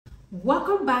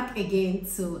Welcome back again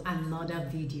to another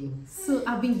video. So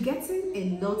I've been getting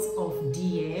a lot of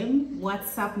DM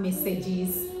WhatsApp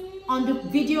messages on the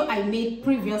video I made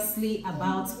previously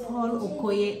about Paul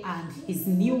Okoye and his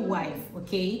new wife.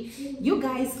 Okay, you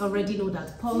guys already know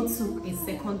that Paul took a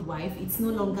second wife. It's no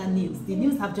longer news. The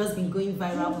news have just been going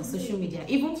viral on social media.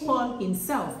 Even Paul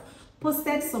himself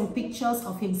posted some pictures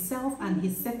of himself and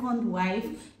his second wife,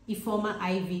 Ifeoma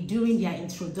Ivy, during their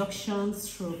introduction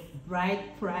through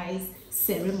bride price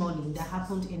ceremony that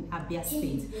happened in Abia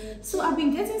State. So I've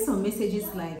been getting some messages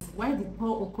like, why did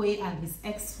Paul Okoye and his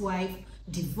ex-wife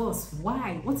divorce?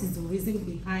 Why? What is the reason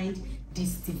behind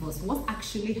this divorce? What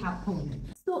actually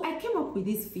happened? So I came up with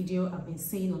this video I've been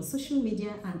seeing on social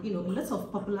media, and a lot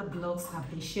of popular blogs have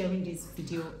been sharing this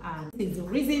video, and it's the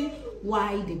reason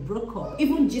why they broke up.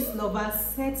 Even Gist Lover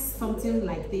said something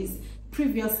like this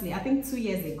previously, I think 2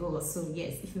 years ago or so.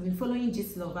 Yes, if you've been following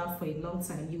Gist Lover for a long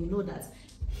time, you know that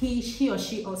he or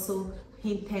she also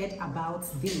hinted about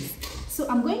this. So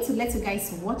I'm going to let you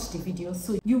guys watch the video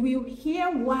so you will hear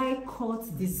why court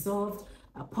dissolved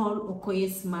Paul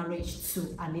Okoye's marriage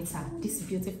to Anita, this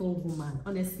beautiful woman.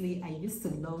 Honestly, I used to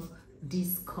love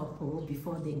this couple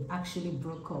before they actually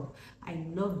broke up. I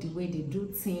love the way they do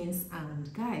things,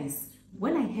 and guys,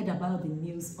 when I heard about the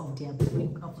news of their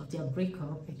breakup,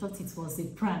 I thought it was a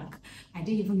prank. I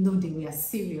didn't even know they were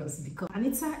serious, because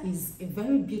Anita is a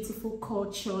very beautiful,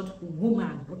 cultured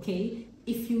woman, okay?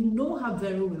 If you know her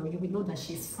very well, you will know that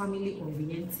she's family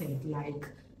oriented. Like,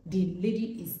 the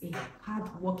lady is a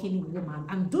hard-working woman.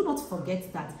 And do not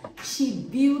forget that she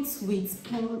built with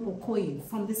Paul Okoye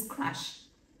from the scratch.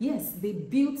 Yes, they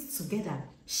built together.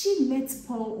 She met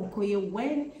Paul Okoye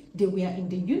when they were in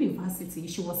the university.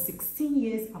 She was 16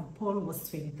 years and Paul was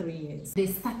 23 years. They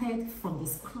started from the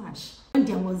scratch. When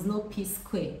there was no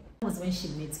P-square, that was when she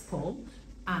met Paul,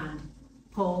 and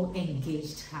Paul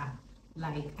engaged her.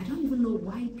 Like, I don't even know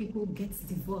why people get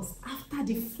divorced after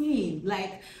the fame.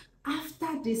 Like,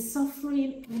 after the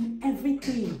suffering and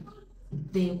everything,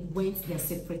 they went their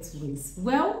separate ways.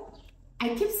 Well,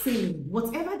 I keep saying,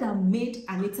 whatever that made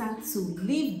Anita to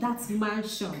leave that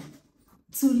mansion,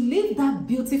 to leave that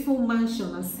beautiful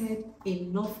mansion and said,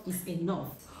 enough is enough.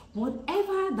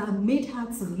 Whatever that made her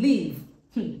to leave,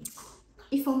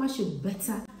 Ifeoma should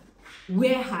better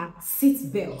wear her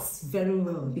seat belts very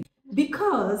well.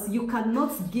 Because you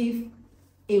cannot give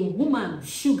a woman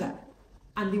sugar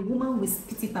and the woman will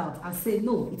spit it out and say,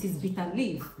 no, it is bitter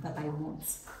leaf that I want.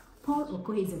 Paul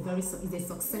Okoye is a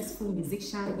successful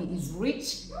musician. He is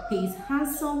rich, he is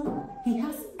handsome, he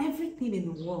has everything in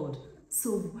the world.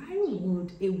 So why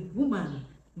would a woman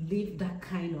leave that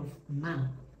kind of man?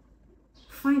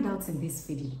 Find out in this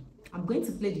video. I'm going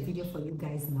to play the video for you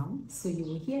guys now, so you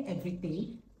will hear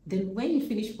everything. Then when you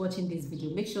finish watching this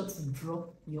video, make sure to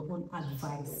drop your own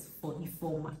advice for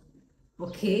Ifeoma,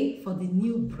 okay, for the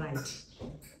new bride.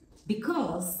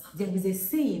 Because there is a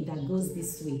saying that goes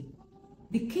this way: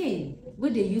 the cane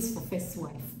where they use for first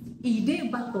wife, if they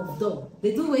back of door,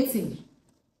 they do waiting.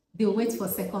 They wait for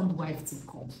second wife to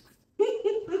come.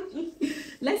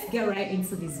 Let's get right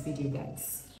into this video,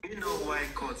 guys. You know why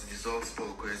court dissolves Paul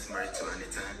Okoye's marriage to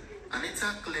Anita?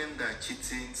 Anita claimed that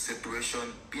cheating, separation,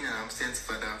 being an absent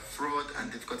father, fraud,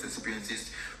 and difficult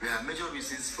experiences were her major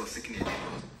reasons for seeking a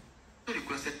divorce. So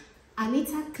requested.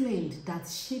 Anita claimed that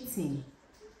cheating,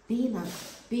 being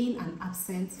an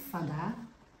absent father,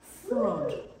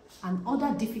 fraud, and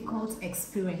other difficult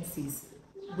experiences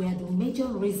were the major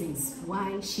reasons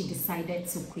why she decided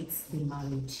to quit the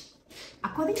marriage.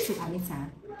 According to Anita,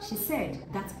 she said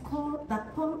that Paul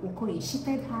Okoye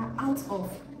cheated her out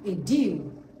of a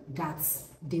deal that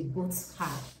they both had.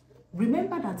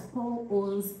 Remember that Paul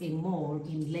owns a mall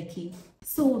in Lekki.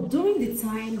 So during the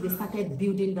time they started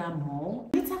building that mall,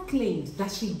 Anita claimed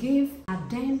that she gave her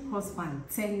then husband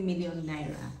 10 million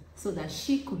naira so that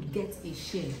she could get a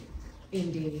share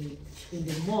in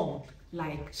the mall.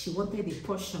 Like, she wanted a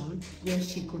portion where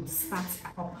she could start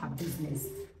up her business.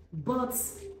 But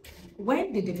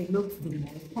when they developed the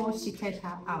mall, Paul cheated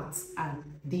her out and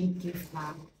didn't give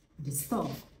her the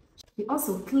stuff. He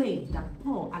also claimed that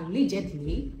Paul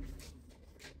allegedly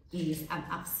is an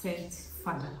absent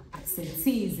father.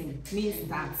 Absenteeism means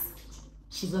that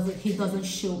he doesn't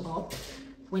show up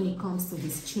when it comes to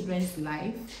his children's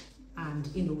life, and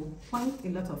quite a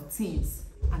lot of things,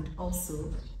 and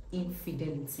also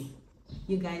infidelity.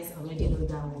 You guys already know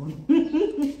that one.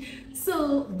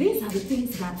 So these are the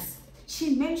things that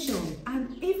she mentioned,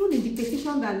 and even in the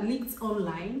petition that leaked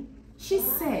online, she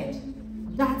said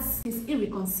that it's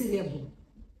irreconcilable,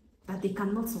 that they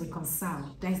cannot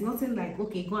reconcile. There is nothing like,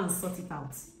 okay, go and sort it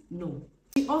out. No,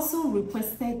 She also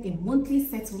requested a monthly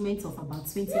settlement of about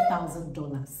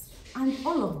 $20,000. And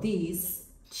all of this,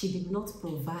 she did not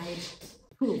provide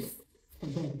proof for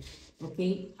them.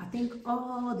 Okay, I think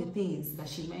all the things that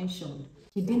she mentioned,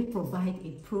 she didn't provide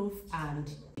a proof and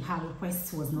her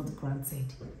request was not granted.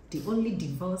 They only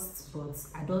divorced, but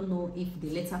I don't know if they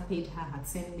later paid her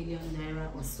 10 million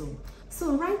naira or so.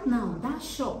 So right now, that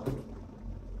shop,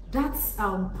 that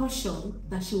portion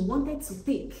that she wanted to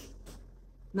take,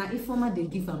 now Ifeoma they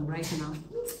give them right now.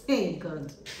 Hey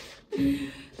God.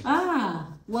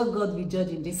 What God will judge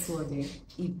in this world,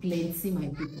 he plenty, my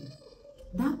people.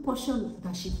 That portion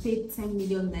that she paid 10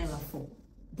 million naira for,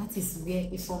 that is where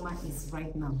Ifeoma is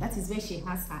right now. That is where she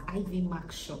has her Ivy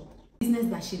Mark shop. Business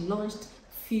that she launched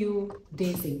few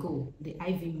days ago, the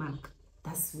Ivy Mark.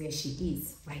 That's where she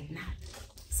is right now.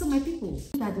 So my people,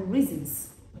 these are the reasons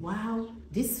why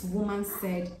this woman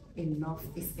said enough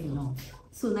is enough.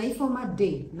 So na Ifeoma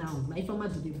day now, na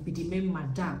Ifeoma be the main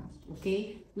madam.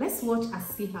 Okay, let's watch and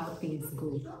see how things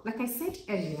go. Like I said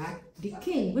earlier, the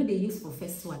king where they use for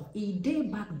first one, he day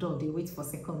back door they wait for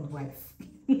second wife.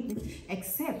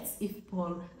 Except if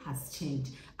Paul has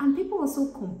changed. And people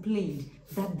also complained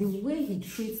that the way he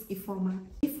treats Ifeoma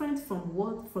different from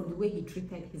the way he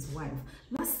treated his wife.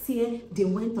 Last year they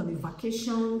went on a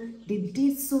vacation, they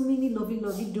did so many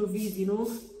lovey-dovey, you know,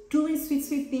 doing sweet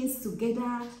things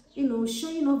together, you know,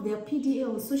 showing off their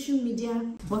PDA on social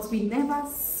media, but we never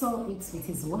saw it with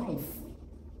his wife.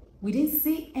 We didn't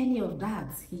see any of that.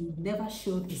 He never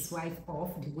showed his wife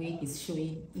off the way he's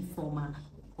showing Ifeoma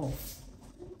off.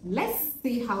 Let's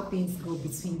see how things go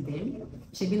between them.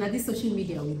 She been at this social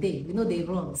media with them. You know they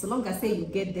run. So long as say you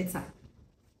get data,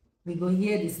 we go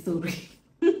hear the story.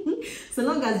 So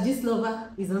long as this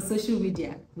lover is on social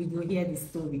media, we go hear the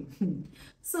story.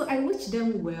 So I wish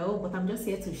them well, but I'm just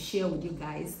here to share with you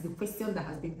guys the question that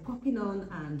has been popping on,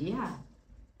 and yeah,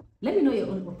 let me know your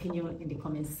own opinion in the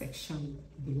comment section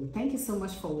below. Thank you so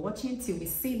much for watching. Till we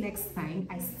see next time,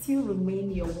 I still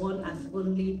remain your one and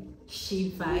only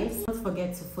She Vibes. Don't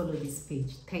forget to follow this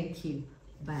page. Thank you.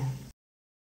 Bye.